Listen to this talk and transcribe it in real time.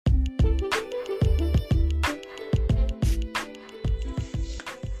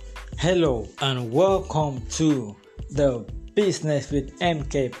Hello and welcome to the Business with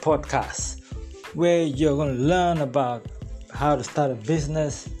MK podcast, where you're going to learn about how to start a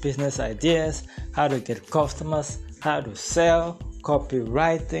business ideas, how to get customers, how to sell,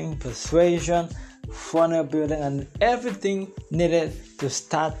 copywriting, persuasion, funnel building, and everything needed to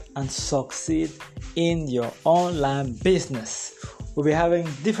start and succeed in your online business. We'll be having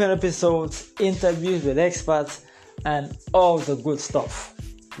different episodes, interviews with experts, and all the good stuff.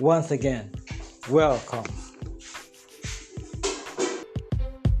 Once again, welcome.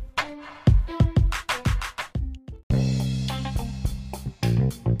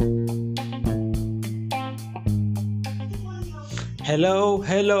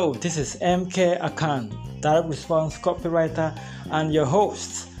 Hello, this is MK Akan, direct response copywriter and your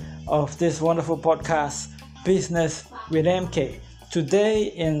host of this wonderful podcast, Business with MK. Today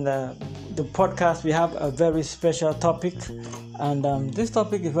in the podcast we have a very special topic, and this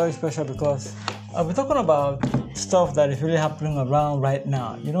topic is very special because we're talking about stuff that is really happening around right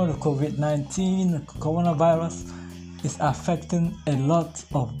now. You know, the COVID-19, the coronavirus is affecting a lot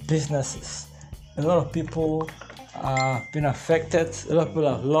of businesses. A lot of people have been affected. A lot of people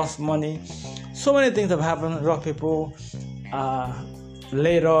have lost money. So many things have happened. A lot of people are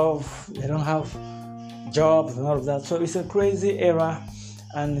laid off. They don't have jobs and all of that. So it's a crazy era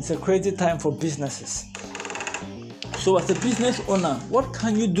and it's a crazy time for businesses. So as a business owner, what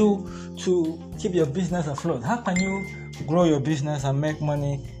can you do to keep your business afloat? How can you grow your business and make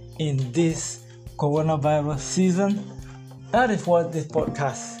money in this coronavirus season? That is what this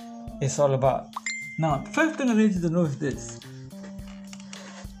podcast is all about. Now, the first thing I need you to know is this.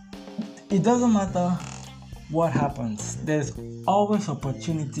 It doesn't matter what happens. There's always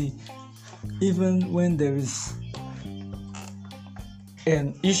opportunity, even when there is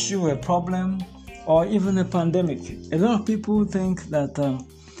an issue, a problem, or even a pandemic. A lot of people think that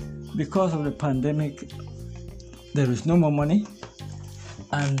because of the pandemic, there is no more money,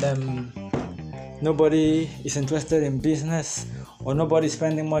 and nobody is interested in business, or nobody is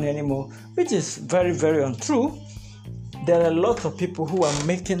spending money anymore, which is very, very untrue. There are lots of people who are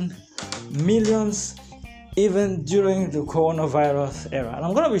making millions even during the coronavirus era. And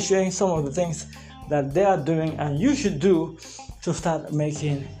I'm going to be sharing some of the things that they are doing and you should do to start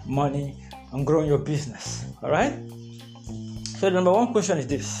making money and growing your business. All right? So the number one question is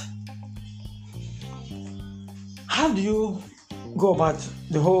this. How do you go about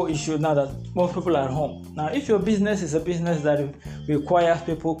the whole issue now that most people are at home? Now, if your business is a business that requires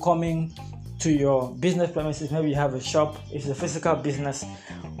people coming to your business premises, maybe you have a shop, it's a physical business,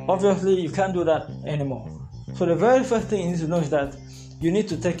 obviously you can't do that anymore. So the very first thing you need to know is that you need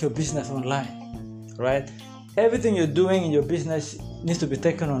to take your business online, right? Everything you're doing in your business needs to be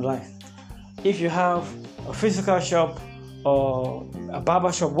taken online. If you have a physical shop or a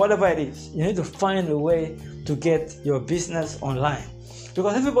barber shop, whatever it is, you need to find a way to get your business online,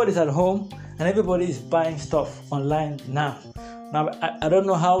 because everybody's at home and everybody is buying stuff online now. Now, I don't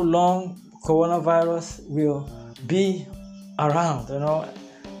know how long coronavirus will be around. You know,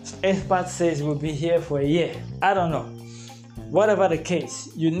 experts say it will be here for a year. I don't know. Whatever the case,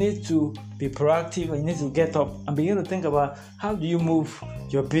 you need to be proactive and you need to get up and begin to think about how do you move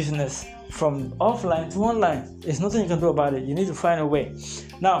your business from offline to online. There's nothing you can do about it. You need to find a way.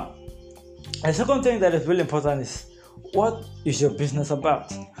 Now, the second thing that is really important is, what is your business about?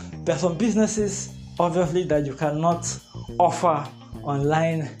 There are some businesses, obviously, that you cannot offer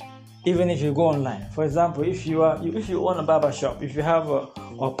online, even if you go online. For example, if you own a barber shop, if you have a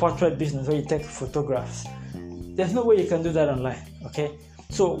portrait business where you take photographs, there's no way you can do that online. Okay,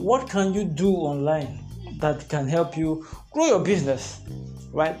 so what can you do online that can help you grow your business,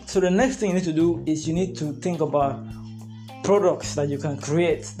 right? So the next thing you need to do is you need to think about products that you can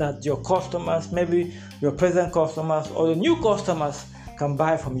create that your customers, maybe your present customers or the new customers, can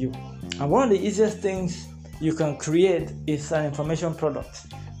buy from you. And one of the easiest things you can create is an information product.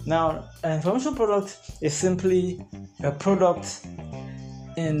 Now, an information product is simply a product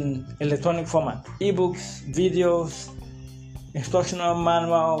in electronic format: ebooks, videos, instructional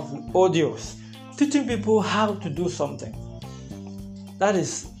manuals, audios, teaching people how to do something. That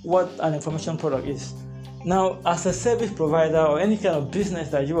is what an information product is. Now, as a service provider or any kind of business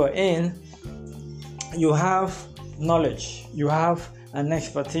that you are in, you have knowledge, you have an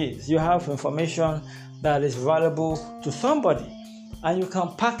expertise, you have information that is valuable to somebody, and you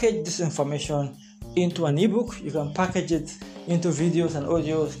can package this information into an ebook, you can package it into videos and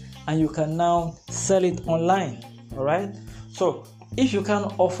audios, and you can now sell it online. All right? So if you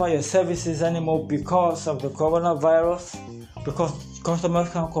can't offer your services anymore because of the coronavirus, because customers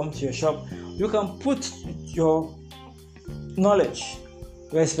can't come to your shop, you can put your knowledge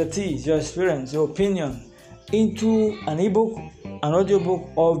your expertise, your experience, your opinion into an ebook, an audiobook,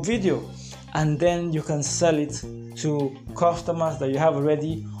 or video, and then you can sell it to customers that you have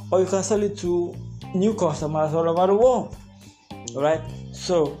already, or you can sell it to new customers all over the world. All right.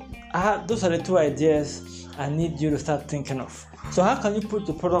 So those are the two ideas I need you to start thinking of. So how can you put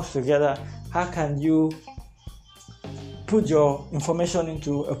the products together? How can you put your information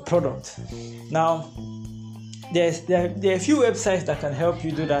into a product? Now, there are a few websites that can help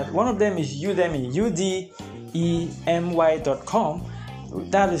you do that. One of them is Udemy, udemy.com.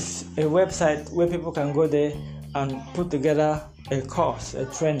 That is a website where people can go there and put together a course, a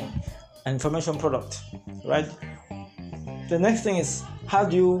training, an information product, right? The next thing is, how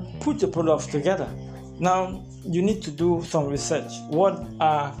do you put your products together? Now, you need to do some research. What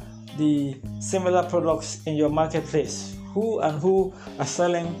are the similar products in your marketplace? Who are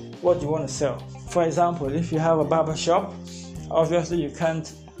selling what you want to sell? For example, if you have a barber shop, obviously you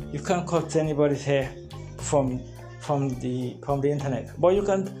can't cut anybody's hair from the internet, but you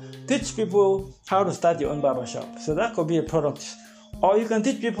can teach people how to start your own barber shop. So that could be a product. Or you can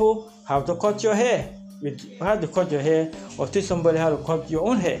teach people how to cut your hair, or teach somebody how to cut your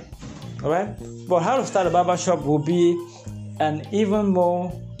own hair. All right, but how to start a barber shop will be an even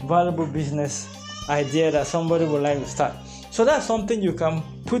more valuable business idea that somebody would like to start. So that's something you can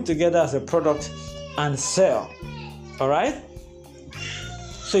put together as a product and sell. All right.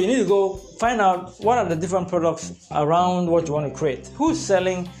 So you need to go find out what are the different products around what you want to create. Who's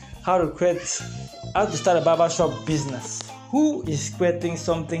selling how to start a barbershop business? Who is creating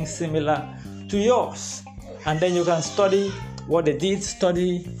something similar to yours? And then you can study what they did,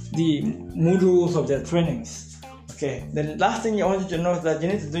 study the modules of their trainings. Okay. The last thing I want you to know is that you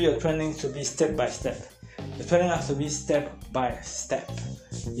need to do your training to be step by step. The training has to be step by step.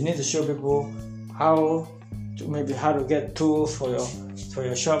 You need to show people how to get tools for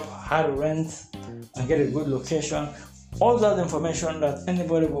your shop, how to rent and get a good location. All that information that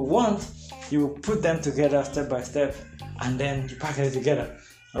anybody will want, you will put them together step by step, and then you package it together.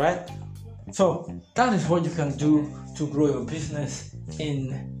 All right. So that is what you can do to grow your business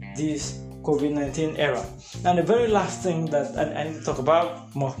in this COVID-19 era. And the very last thing that I need to talk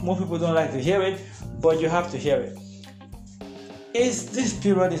about, most people don't like to hear it, but you have to hear it, is this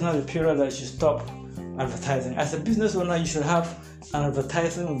period is not a period that you should stop advertising. As a business owner, you should have an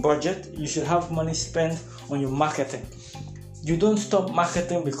advertising budget. You should have money spent on your marketing. You don't stop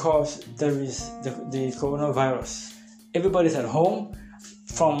marketing because there is the coronavirus. Everybody's at home.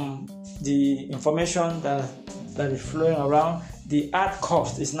 From the information that is flowing around, the ad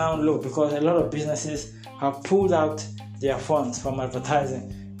cost is now low because a lot of businesses have pulled out their funds from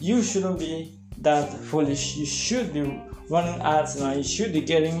advertising. You shouldn't be that foolish. You should be running ads now. You should be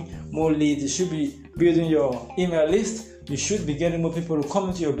getting more leads. You should be building your email list. You should be getting more people to come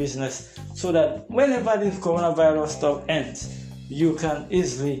into your business so that whenever this coronavirus stuff ends, you can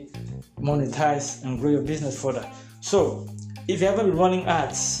easily monetize and grow your business further. So if you haven't been running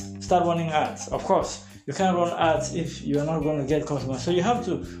ads, start running ads. Of course, you can't run ads if you're not going to get customers. So you have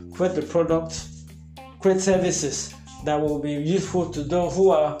to create the product, create services that will be useful to those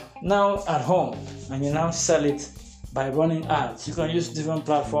who are now at home, and you now sell it by running ads. You can use different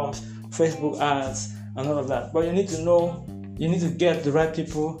platforms, Facebook ads, and all of that. But you need to get the right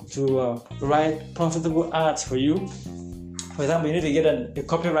people to write profitable ads for you. For example, you need to get a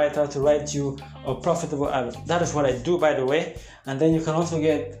copywriter to write you a profitable ad. That is what I do, by the way. And then you can also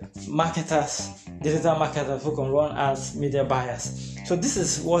get marketers, digital marketers who can run ads, media buyers. So this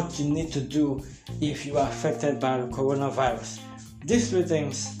is what you need to do if you are affected by the coronavirus. These three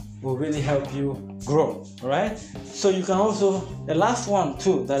things will really help you grow, right? So you can also, the last one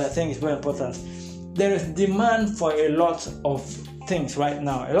too that I think is very important, there is demand for a lot of things right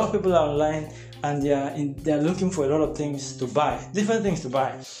now. A lot of people are online and they are looking for a lot of things to buy, different things to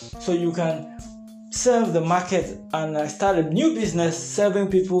buy. So you can serve the market and start a new business serving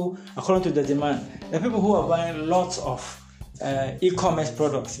people according to the demand. There are people who are buying lots of e-commerce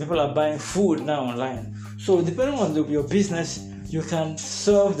products. People are buying food now online. So depending on your business, you can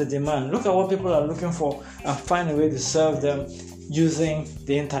serve the demand. Look at what people are looking for and find a way to serve them using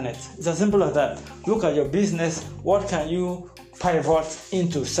the internet. It's as simple as that. Look at your business. What can you pivot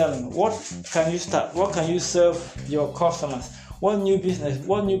into selling? What can you start? What can you serve your customers? What new business,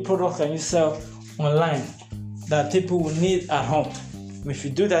 what new product can you sell online that people will need at home? If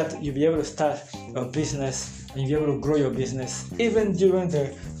you do that, you'll be able to start a business and you'll be able to grow your business even during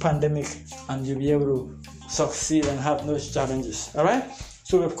the pandemic, and you'll be able to succeed and have no challenges. All right?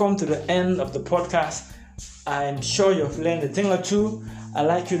 So we've come to the end of the podcast. I'm sure you've learned a thing or two. I'd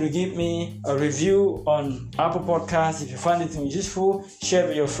like you to give me a review on Apple Podcasts. If you find it useful, share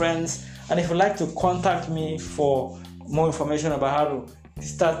with your friends. And if you'd like to contact me for more information about how to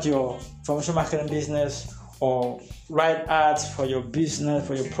start your information marketing business or write ads for your business,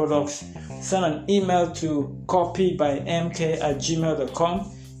 for your products, send an email to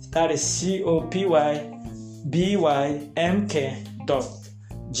copybymk@gmail.com. That is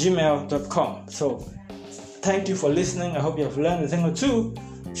copybymk.gmail.com. So thank you for listening. I hope you have learned a thing or two.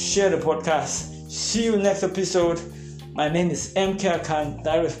 Share the podcast. See you next episode. My name is MK Akan,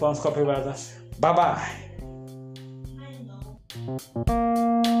 Direct Response Copywriter. Bye-bye.